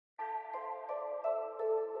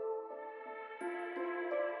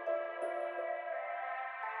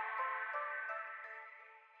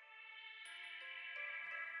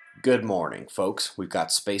Good morning, folks. We've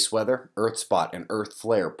got space weather, Earth spot and Earth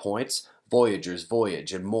flare points, Voyager's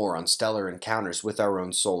voyage, and more on stellar encounters with our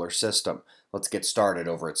own solar system. Let's get started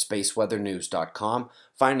over at spaceweathernews.com,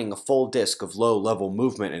 finding a full disk of low-level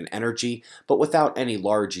movement and energy, but without any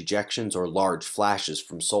large ejections or large flashes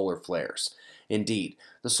from solar flares. Indeed,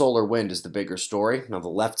 the solar wind is the bigger story. Now, the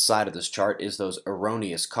left side of this chart is those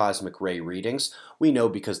erroneous cosmic ray readings. We know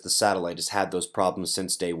because the satellite has had those problems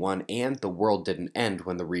since day one, and the world didn't end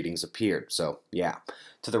when the readings appeared. So, yeah.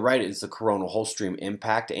 To the right is the coronal hole stream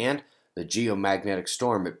impact and the geomagnetic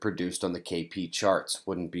storm it produced on the KP charts.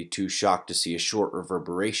 Wouldn't be too shocked to see a short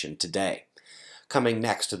reverberation today. Coming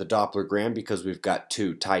next to the Dopplergram, because we've got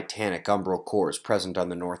two titanic umbral cores present on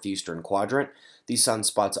the northeastern quadrant, these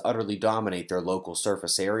sunspots utterly dominate their local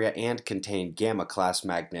surface area and contain gamma-class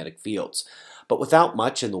magnetic fields, but without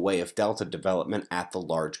much in the way of delta development at the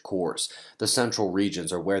large cores. The central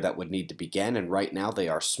regions are where that would need to begin, and right now they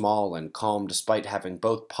are small and calm despite having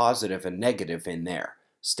both positive and negative in there.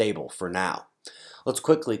 Stable for now. Let's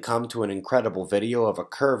quickly come to an incredible video of a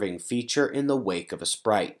curving feature in the wake of a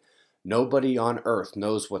sprite. Nobody on Earth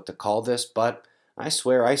knows what to call this, but I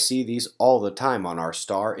swear I see these all the time on our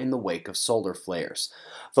star in the wake of solar flares.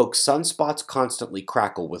 Folks, sunspots constantly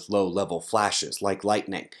crackle with low-level flashes like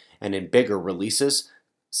lightning, and in bigger releases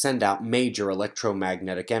send out major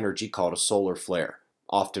electromagnetic energy called a solar flare,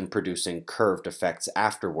 often producing curved effects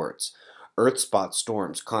afterwards. Earth-spot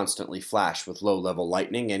storms constantly flash with low-level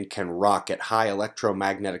lightning and can rock at high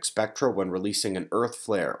electromagnetic spectra when releasing an Earth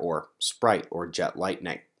flare or sprite or jet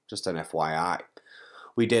lightning. Just an FYI.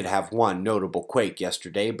 We did have one notable quake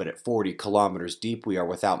yesterday, but at 40 kilometers deep we are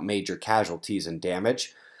without major casualties and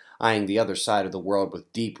damage. Eyeing the other side of the world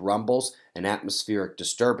with deep rumbles and atmospheric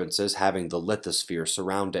disturbances having the lithosphere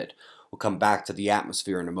surrounded. We'll come back to the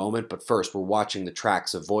atmosphere in a moment, but first we're watching the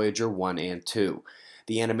tracks of Voyager 1 and 2.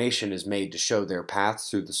 The animation is made to show their paths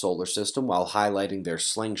through the solar system while highlighting their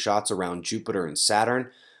slingshots around Jupiter and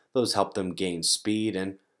Saturn. Those help them gain speed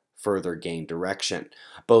and further gain direction.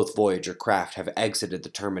 Both Voyager craft have exited the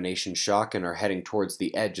termination shock and are heading towards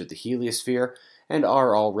the edge of the heliosphere and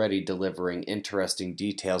are already delivering interesting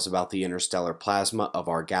details about the interstellar plasma of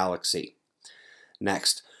our galaxy.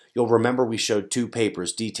 Next, you'll remember we showed two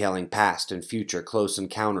papers detailing past and future close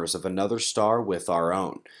encounters of another star with our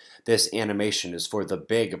own. This animation is for the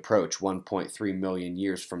big approach 1.3 million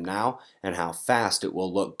years from now and how fast it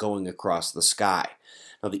will look going across the sky.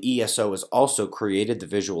 Now, the ESO has also created the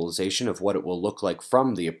visualization of what it will look like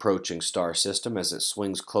from the approaching star system as it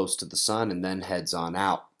swings close to the sun and then heads on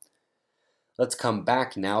out. Let's come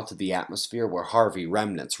back now to the atmosphere where Harvey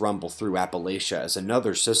remnants rumble through Appalachia as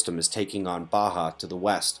another system is taking on Baja to the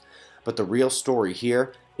west. But the real story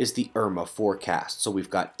here is the Irma forecast. So we've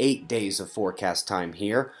got 8 days of forecast time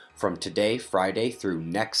here from today, Friday, through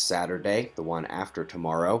next Saturday, the one after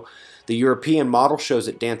tomorrow. The European model shows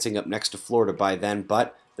it dancing up next to Florida by then,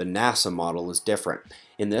 but the NASA model is different.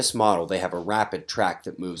 In this model, they have a rapid track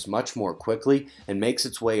that moves much more quickly and makes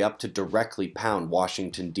its way up to directly pound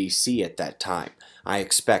Washington, D.C. at that time. I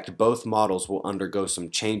expect both models will undergo some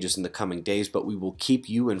changes in the coming days, but we will keep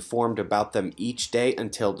you informed about them each day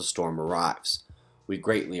until the storm arrives. We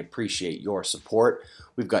greatly appreciate your support.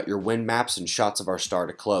 We've got your wind maps and shots of our star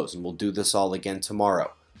to close, and we'll do this all again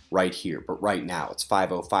tomorrow, right here. But right now, it's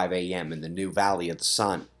 5:05 a.m. in the new Valley of the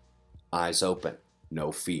Sun. Eyes open,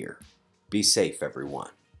 no fear. Be safe,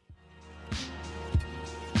 everyone.